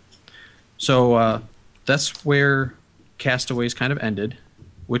online. So that's where Castaways kind of ended,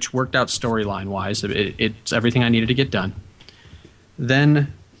 which worked out storyline-wise. It's everything I needed to get done.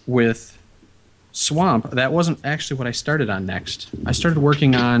 Then with Swamp, that wasn't actually what I started on next. I started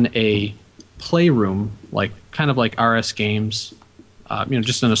working on a playroom, kind of like RS Games,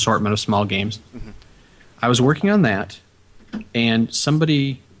 just an assortment of small games. Mm-hmm. I was working on that, and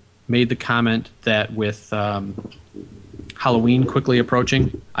somebody made the comment that with Halloween quickly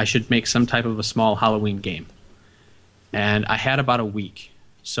approaching, I should make some type of a small Halloween game. And I had about a week.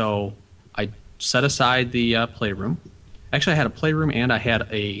 So I set aside the playroom. Actually, I had a playroom and I had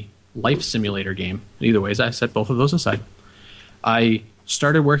a life simulator game. Either ways, I set both of those aside. I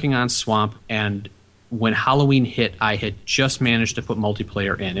started working on Swamp, and when Halloween hit, I had just managed to put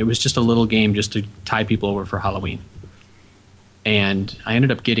multiplayer in. It was just a little game just to tie people over for Halloween. And I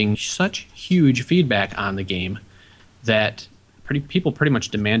ended up getting such huge feedback on the game that people pretty much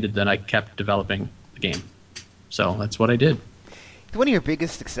demanded that I kept developing the game. So that's what I did. One of your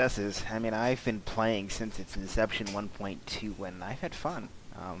biggest successes, I mean, I've been playing since its inception 1.2, and I've had fun.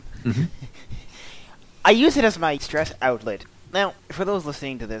 I use it as my stress outlet. Now, for those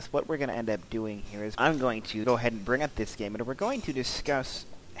listening to this, what we're going to end up doing here is I'm going to go ahead and bring up this game, and we're going to discuss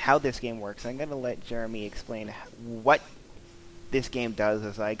how this game works. I'm going to let Jeremy explain what this game does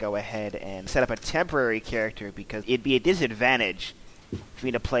as I go ahead and set up a temporary character, because it'd be a disadvantage for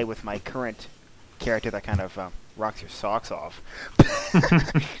me to play with my current character that kind of rocks your socks off.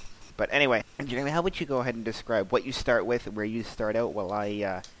 But anyway, Jeremy, how would you go ahead and describe what you start with, where you start out, while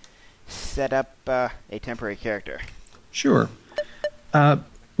I set up a temporary character? Sure.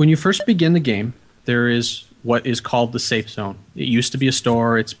 When you first begin the game, there is what is called the safe zone. It used to be a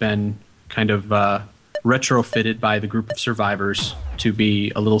store. It's been kind of retrofitted by the group of survivors to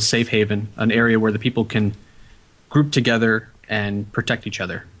be a little safe haven, an area where the people can group together and protect each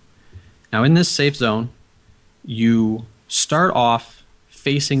other. Now, in this safe zone, you start off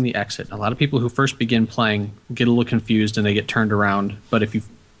facing the exit. A lot of people who first begin playing get a little confused and they get turned around, but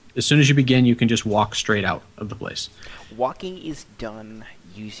as soon as you begin, you can just walk straight out of the place. Walking is done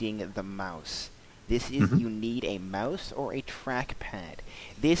using the mouse. This is, you need a mouse or a trackpad.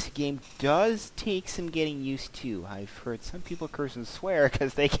 This game does take some getting used to. I've heard some people curse and swear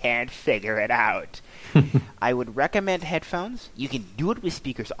because they can't figure it out. I would recommend headphones. You can do it with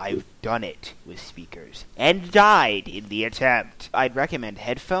speakers. I've done it with speakers and died in the attempt. I'd recommend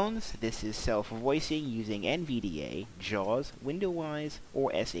headphones. This is self-voicing using NVDA, JAWS, WindowWise,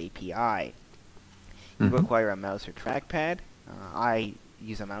 or SAPI. You require a mouse or trackpad. I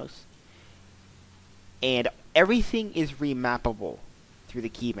use a mouse. And everything is remappable through the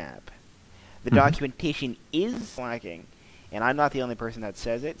key map. The documentation is lacking, and I'm not the only person that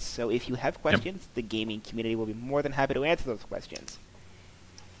says it, so if you have questions, the gaming community will be more than happy to answer those questions.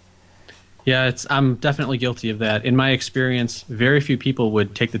 Yeah, I'm definitely guilty of that. In my experience, very few people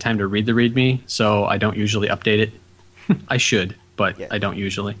would take the time to read the README, so I don't usually update it. I should, but I don't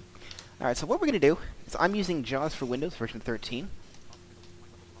usually. Alright, so what we're going to do is I'm using JAWS for Windows version 13.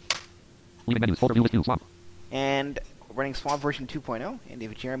 And running Swamp version 2.0, and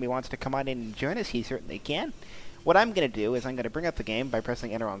if Jeremy wants to come on in and join us, he certainly can. What I'm going to do is I'm going to bring up the game by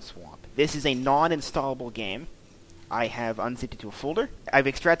pressing enter on Swamp. This is a non-installable game. I have unzipped it to a folder. I've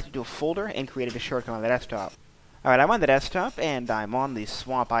extracted it to a folder and created a shortcut on the desktop. Alright, I'm on the desktop, and I'm on the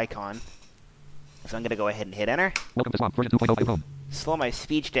Swamp icon. So I'm going to go ahead and hit enter. Welcome to Swamp version 2.0 home. Slow my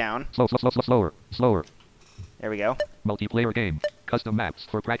speech down. Slower. There we go. Multiplayer game. Custom maps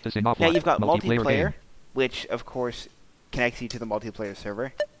for practicing offline. Now you've got multiplayer game. which, of course, connects you to the multiplayer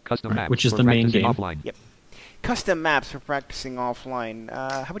server. Custom maps which is for the main practicing game. offline. Yep. Custom maps for practicing offline.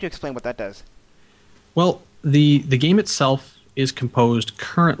 How would you explain what that does? Well, the game itself is composed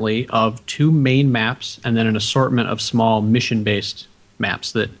currently of 2 main maps and then an assortment of small mission-based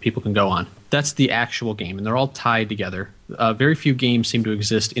maps that people can go on. That's the actual game, and they're all tied together. Very few games seem to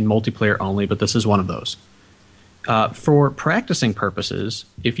exist in multiplayer only, but this is one of those. For practicing purposes,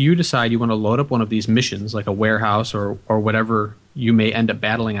 if you decide you want to load up one of these missions, like a warehouse or whatever you may end up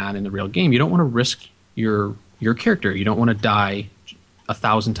battling on in the real game, you don't want to risk your character. You don't want to die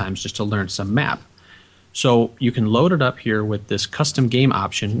 1,000 times just to learn some map. So you can load it up here with this custom game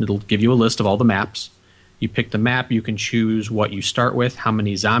option. It'll give you a list of all the maps. You pick the map, you can choose what you start with, how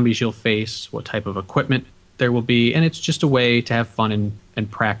many zombies you'll face, what type of equipment there will be, and it's just a way to have fun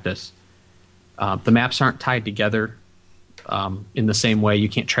and practice. The maps aren't tied together in the same way. You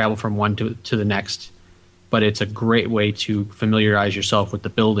can't travel from one to the next, but it's a great way to familiarize yourself with the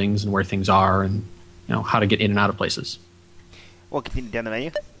buildings and where things are and how to get in and out of places. We'll continue down the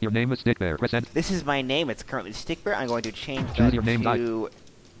menu. Your name is Stickbear. Press enter. This is my name. It's currently Stickbear. I'm going to change Choose that your name to...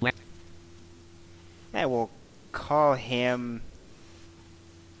 I will call him...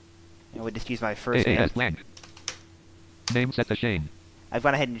 I would just use my first name. Blank. Name set to Shane. I've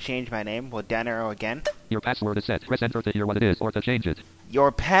gone ahead and changed my name. We'll down arrow again. Your password is set. Press enter to hear what it is or to change it.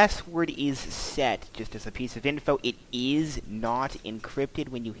 Your password is set. Just as a piece of info, it is not encrypted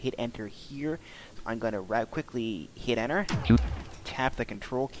when you hit enter here. So I'm going to quickly hit enter. Choose. Tap the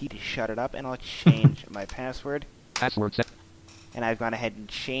control key to shut it up, and I'll change my password. Password set. And I've gone ahead and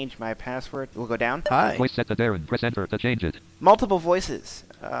changed my password. We'll go down. Voice set to Darren. Press enter to change it. Multiple voices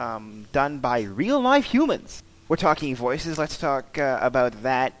done by real-life humans. We're talking voices. Let's talk about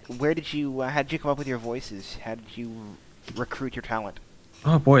that. How did you come up with your voices? How did you recruit your talent?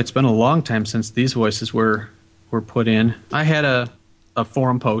 Oh boy, it's been a long time since these voices were put in. I had a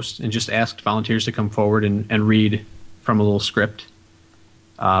forum post and just asked volunteers to come forward and read from a little script.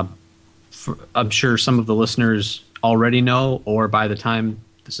 I'm sure some of the listeners already know, or by the time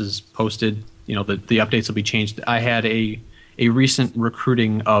this is posted, the updates will be changed. I had a recent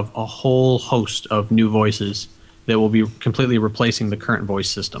recruiting of a whole host of new voices that will be completely replacing the current voice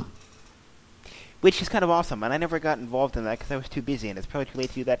system. Which is kind of awesome, and I never got involved in that because I was too busy, and it's probably too late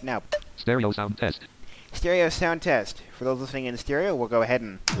to do that now. Stereo sound test. Stereo sound test. For those listening in stereo, we'll go ahead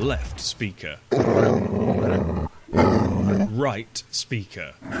and... Left speaker. Right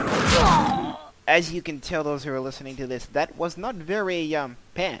speaker. As you can tell, those who are listening to this, that was not very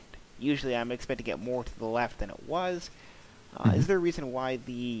panned. Usually I'm expecting to get more to the left than it was. Is there a reason why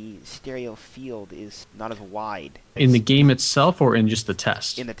the stereo field is not as wide? In the game itself or in just the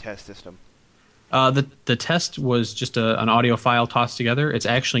test? In the test system. The test was just an audio file tossed together. It's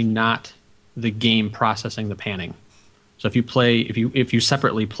actually not the game processing the panning. So if you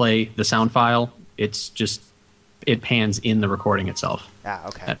separately play the sound file, it pans in the recording itself. Ah,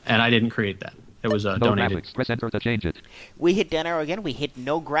 okay. And I didn't create that. It was donated. Graphics. Press enter to change it. We hit down arrow again. We hit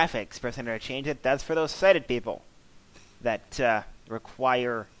no graphics. Press enter to change it. That's for those sighted people that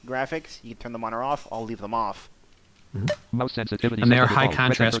require graphics. You can turn them on or off. I'll leave them off. Mm-hmm. Mouse sensitivity. And they are high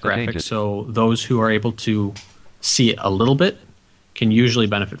contrast graphics, so those who are able to see it a little bit can usually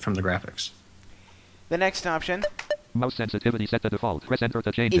benefit from the graphics. The next option. Mouse sensitivity set to default. Press enter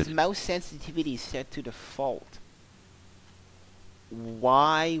to change it. Is mouse sensitivity set to default?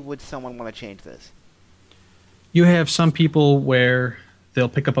 Why would someone want to change this? You have some people where they'll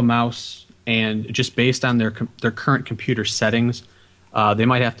pick up a mouse and just based on their current computer settings, they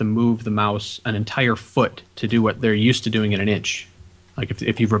might have to move the mouse an entire foot to do what they're used to doing in an inch. like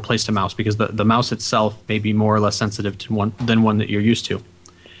if you've replaced a mouse, because the mouse itself may be more or less sensitive to one that you're used to.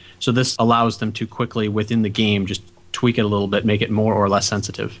 So this allows them to quickly, within the game, just tweak it a little bit, make it more or less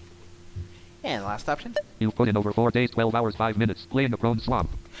sensitive. And last option. You've put in over 4 days, 12 hours, 5 minutes, playing a prone Swamp.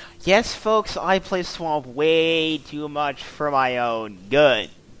 Yes, folks, I play Swamp way too much for my own good.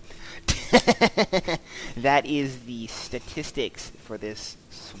 That is the statistics for this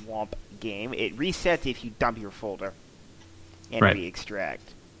Swamp game. It resets if you dump your folder and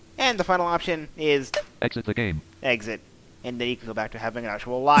re-extract. And the final option is... Exit the game. Exit. And then you can go back to having an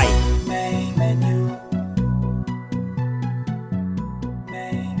actual life. Main menu.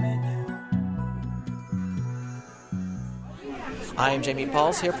 Main menu. I'm Jamie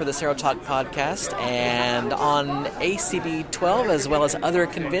Pauls here for the Zero Talk podcast, and on ACB 12 as well as other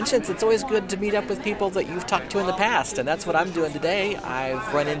conventions, it's always good to meet up with people that you've talked to in the past, and that's what I'm doing today.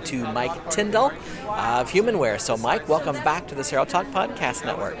 I've run into Mike Tyndall of Humanware. So Mike, welcome back to the Zero Talk podcast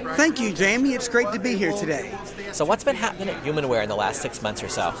network. Thank you, Jamie. It's great to be here today. So what's been happening at Humanware in the last 6 months or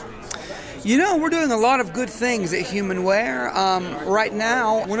so? You know, we're doing a lot of good things at Humanware. Right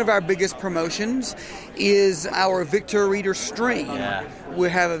now, one of our biggest promotions is our Victor Reader Stream. Yeah. We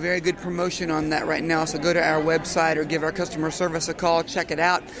have a very good promotion on that right now, so go to our website or give our customer service a call, check it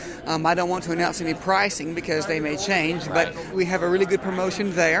out. I don't want to announce any pricing because they may change, but we have a really good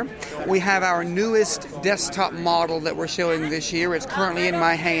promotion there. We have our newest desktop model that we're showing this year. It's currently in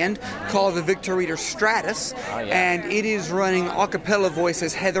my hand, called the Victor Reader Stratus, and it is running a cappella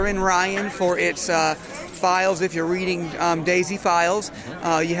voices, Heather and Ryan, for its files. If you're reading DAISY files,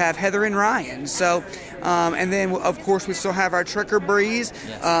 you have Heather and Ryan. So, and then, of course, we still have our Trekker Breeze.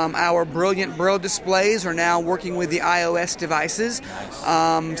 Our brilliant Braille displays are now working with the iOS devices.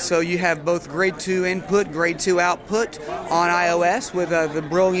 So you have both Grade 2 input, Grade 2 output on iOS with the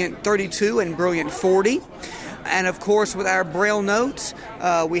Brilliant 32 and Brilliant 40. And, of course, with our Braille notes,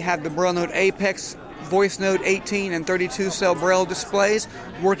 we have the Braille Note Apex, Voice Note 18 and 32 cell Braille displays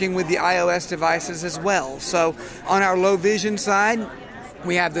working with the iOS devices as well. So on our low vision side,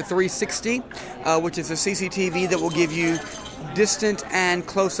 we have the 360, which is a CCTV that will give you distant and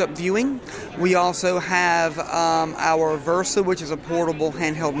close-up viewing. We also have our Versa, which is a portable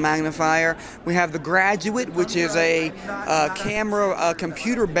handheld magnifier. We have the Graduate, which is a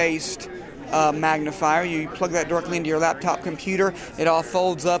computer-based magnifier. You plug that directly into your laptop computer. It all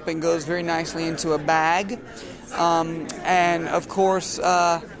folds up and goes very nicely into a bag. And of course,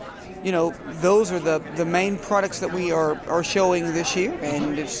 those are the main products that we are showing this year.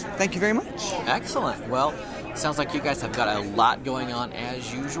 And thank you very much. Excellent. Well, sounds like you guys have got a lot going on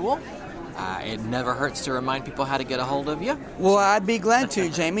as usual. It never hurts to remind people how to get a hold of you. Well, I'd be glad to,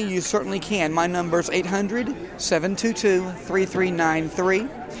 Jamie. You certainly can. My number is 800-722-3393.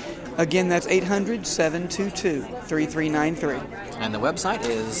 Again, that's 800-722-3393. And the website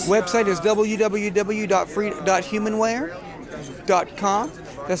is? Website is www.humanware.com.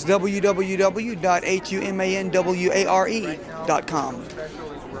 That's www.humanware.com.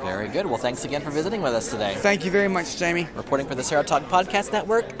 Very good. Well, thanks again for visiting with us today. Thank you very much, Jamie. Reporting for the Zero Talk Podcast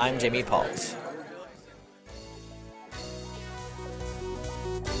Network, I'm Jamie Pauls.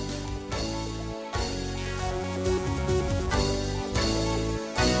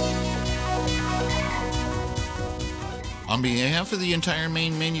 On behalf of the entire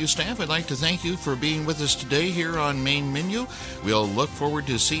Main Menu staff, I'd like to thank you for being with us today here on Main Menu. We'll look forward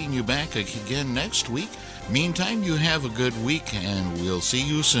to seeing you back again next week. Meantime, you have a good week, and we'll see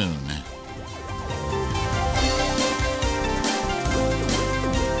you soon.